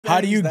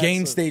How do you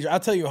gain stage? I'll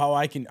tell you how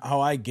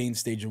I gain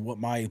stage and what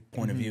my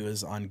point of view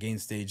is on gain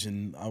stage,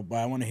 and I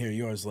want to hear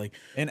yours. Like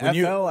in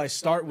FL, I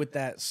start with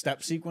that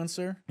step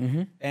sequencer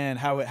and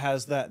how it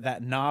has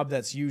that knob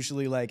that's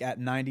usually like at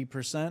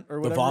 90% or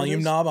whatever. The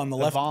volume knob on the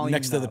left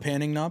next to the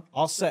panning knob.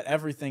 I'll set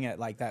everything at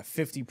like that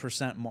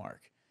 50%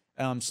 mark.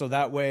 So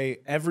that way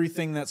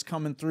everything that's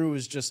coming through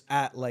is just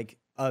at like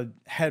a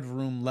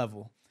headroom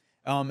level.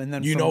 And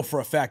then you know for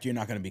a fact you're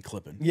not going to be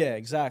clipping. Yeah,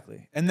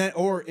 exactly. And then,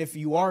 or if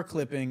you are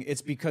clipping,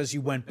 it's because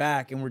you went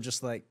back and we're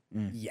just like,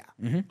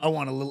 I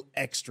want a little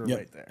extra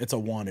right there. It's a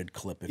wanted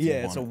clip. If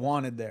it's a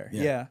wanted there.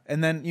 Yeah.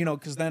 And then, you know,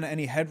 because then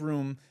any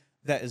headroom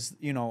that is,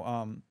 you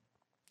know,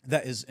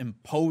 that is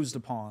imposed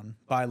upon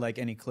by like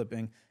any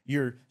clipping,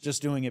 you're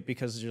just doing it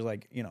because you're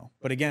like, you know,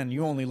 but again,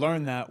 you only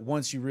learn that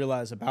once you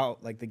realize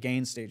about like the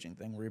gain staging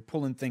thing where you're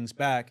pulling things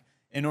back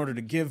in order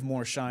to give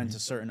more shine to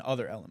certain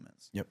other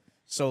elements. Yep.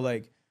 So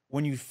like,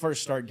 when you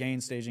first start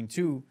gain staging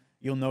too,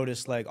 you'll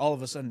notice like all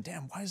of a sudden,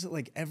 damn, why is it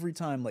like every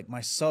time like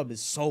my sub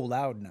is so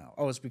loud now?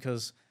 Oh, it's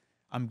because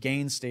I'm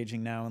gain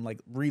staging now and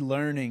like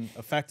relearning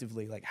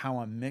effectively like how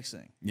I'm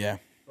mixing. Yeah.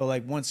 But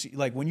like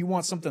when you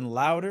want something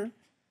louder,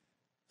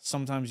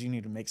 sometimes you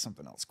need to make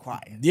something else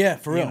quiet. Yeah,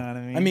 for real. You know what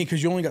I mean? I mean,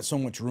 because you only got so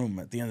much room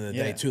at the end of the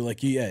day too.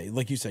 Like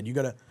like you said, you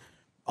gotta.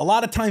 A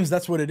lot of times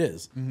that's what it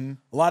is.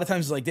 A lot of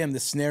times it's like, damn,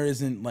 the snare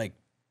isn't like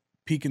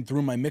peeking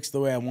through my mix the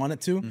way I want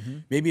it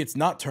to. Maybe it's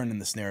not turning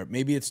the snare up.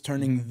 Maybe it's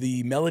turning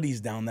the melodies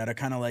down that are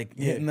kind of like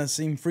hitting the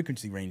same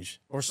frequency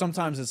range. Or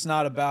sometimes it's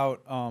not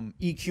about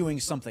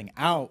EQing something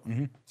out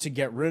to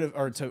get rid of,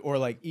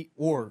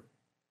 or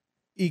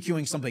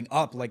EQing something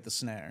up like the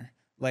snare.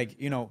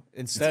 Like, you know,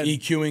 instead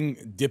it's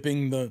EQing,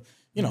 dipping the,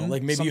 you know,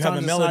 like maybe sometimes you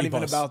have a melody it's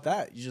not even about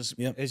that. You just,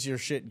 is your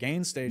shit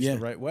gain staged the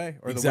right way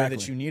or the way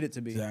that you need it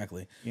to be.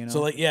 Exactly. You know?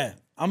 So like,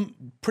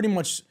 I'm pretty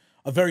much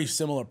a very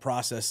similar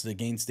process to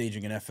gain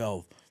staging in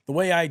FL. The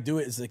way I do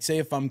it is like, say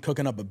if I'm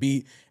cooking up a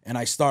beat and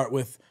I start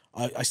with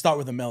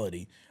a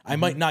melody, I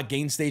might not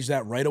gain stage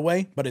that right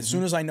away, but as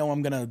soon as I know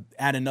I'm gonna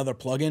add another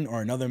plugin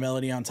or another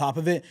melody on top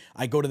of it,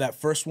 I go to that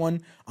first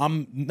one.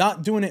 I'm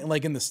not doing it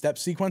like in the step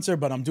sequencer,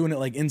 but I'm doing it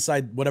like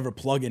inside whatever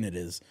plugin it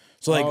is.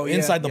 So like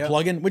inside the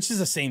plugin, which is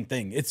the same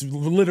thing. It's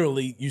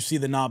literally you see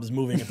the knobs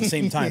moving at the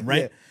same time,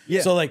 right?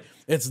 Yeah. So like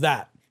it's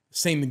that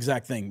same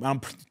exact thing.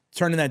 I'm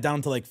turning that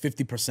down to like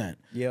 50%.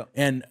 Yeah.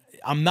 And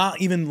I'm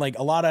not even like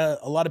a lot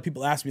of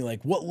people ask me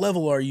like, what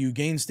level are you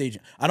gain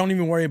staging? I don't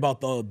even worry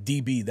about the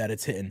dB that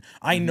it's hitting.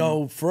 I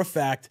know for a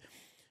fact,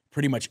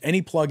 pretty much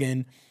any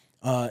plugin,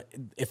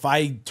 if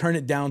I turn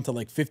it down to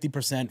like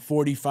 50%,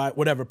 45,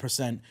 whatever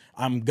percent,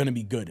 I'm gonna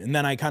be good. And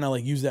then I kind of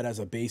like use that as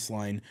a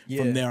baseline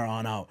from there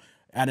on out.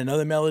 Add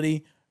another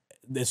melody.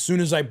 As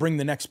soon as I bring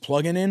the next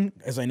plugin in,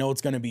 as I know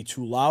it's gonna be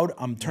too loud,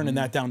 I'm turning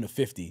that down to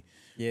 50.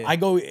 Yeah. I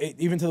go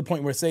even to the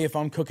point where, say, if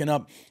I'm cooking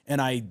up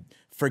and I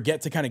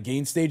forget to kind of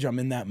gain stage, I'm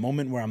in that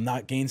moment where I'm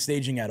not gain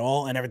staging at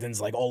all and everything's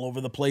like all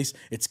over the place.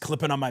 It's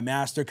clipping on my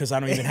master because I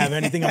don't even have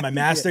anything on my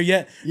master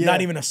yet.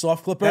 Not even a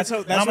soft clipper. That's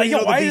I'm like,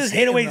 yo, why does this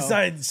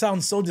 808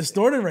 sound so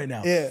distorted right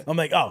now? I'm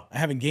like, oh, I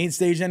haven't gain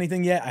staged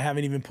anything yet. I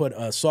haven't even put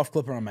a soft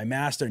clipper on my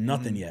master,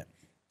 nothing yet.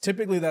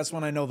 Typically, that's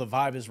when I know the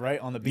vibe is right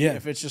on the beat.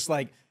 If it's just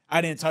like, I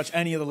didn't touch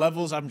any of the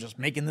levels. I'm just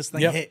making this thing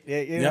hit.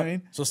 You know what I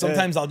mean? So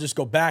sometimes I'll just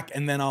go back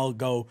and then I'll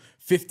go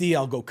 50.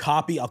 I'll go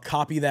copy. I'll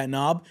copy that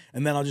knob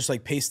and then I'll just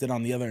like paste it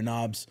on the other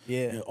knobs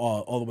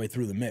all the way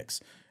through the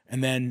mix.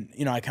 And then,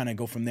 you know, I kind of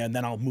go from there and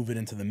then I'll move it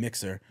into the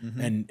mixer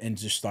and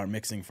just start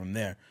mixing from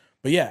there.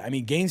 But yeah, I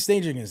mean, gain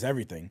staging is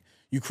everything.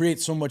 You create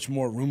so much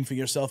more room for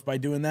yourself by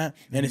doing that.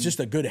 And it's just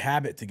a good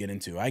habit to get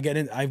into. I've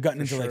gotten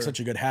into like such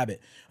a good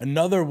habit.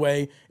 Another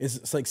way is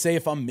it's like, say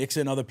if I'm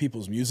mixing other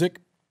people's music,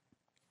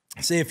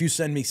 say if you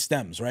send me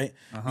stems, right?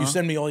 You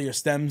send me all your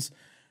stems.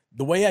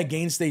 The way I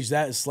gain stage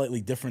that is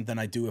slightly different than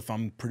I do if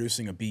I'm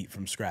producing a beat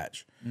from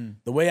scratch.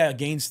 The way I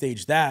gain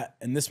stage that,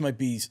 and this might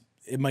be,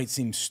 it might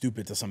seem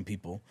stupid to some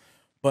people,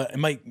 but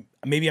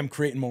maybe I'm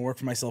creating more work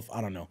for myself.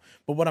 I don't know.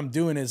 But what I'm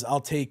doing is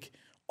I'll take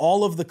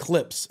all of the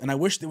clips, and I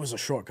wish there was a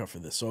shortcut for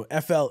this. So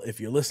FL, if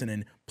you're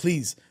listening,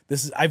 please,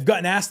 I've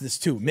gotten asked this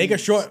too. Make a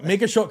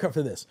shortcut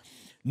for this.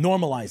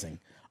 Normalizing.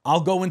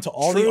 I'll go into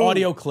all the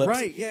audio clips,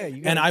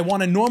 and I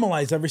want to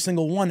normalize every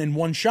single one in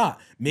one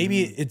shot.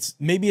 Maybe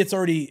it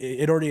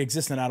already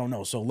exists, and I don't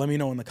know. So let me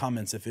know in the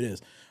comments if it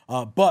is.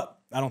 But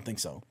I don't think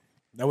so.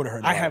 I would have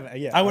heard.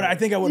 I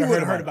think I would have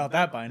heard about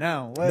that by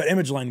now. The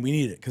image line, we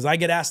need it because I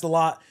get asked a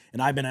lot,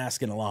 and I've been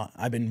asking a lot.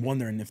 I've been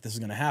wondering if this is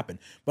going to happen.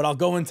 But I'll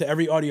go into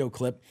every audio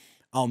clip.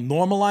 I'll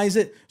normalize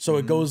it so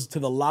it goes to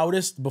the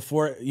loudest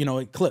before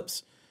it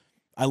clips.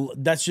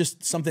 That's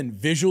just something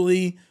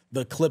visually.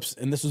 The clips,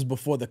 and this was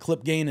before the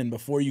clip gain and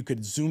before you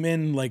could zoom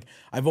in. Like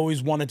I've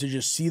always wanted to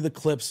just see the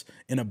clips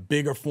in a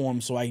bigger form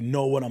so I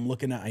know what I'm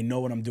looking at. I know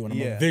what I'm doing. I'm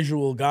a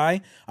visual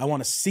guy. I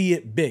want to see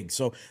it big.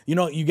 So,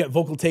 you get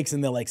vocal takes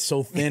and they're like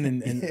so thin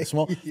and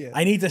small.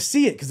 I need to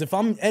see it because if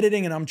I'm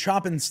editing and I'm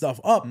chopping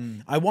stuff up,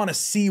 I want to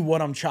see what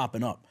I'm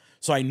chopping up.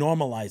 So I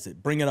normalize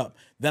it, bring it up.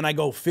 Then I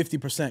go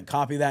 50%,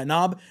 copy that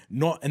knob.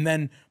 And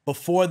then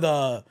before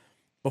the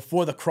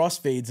before the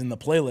crossfades in the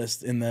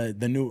playlist in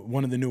the new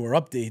one of the newer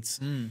updates,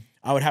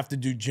 I would have to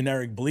do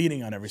generic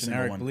bleeding on every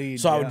single one. Bleed,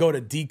 so I would go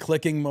to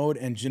declicking mode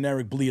and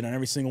generic bleed on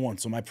every single one.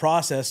 So my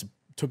process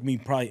took me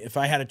probably, if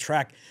I had a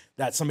track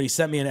that somebody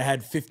sent me and it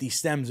had 50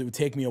 stems, it would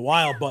take me a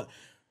while, but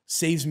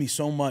saves me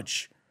so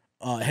much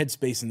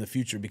headspace in the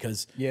future,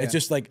 because it's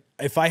just like,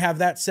 if I have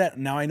that set,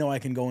 now I know I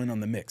can go in on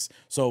the mix.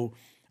 So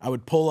I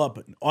would pull up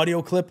an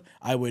audio clip,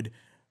 I would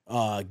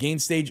gain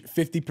stage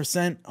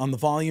 50% on the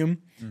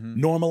volume,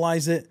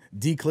 normalize it,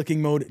 declicking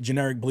mode,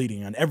 generic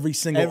bleeding on every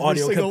single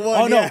audio clip.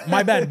 Oh no,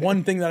 my bad.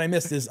 One thing that I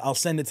missed is I'll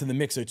send it to the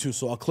mixer too.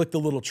 So I'll click the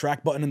little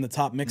track button in the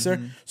top mixer,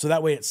 so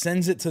that way it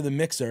sends it to the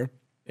mixer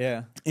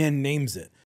and names it.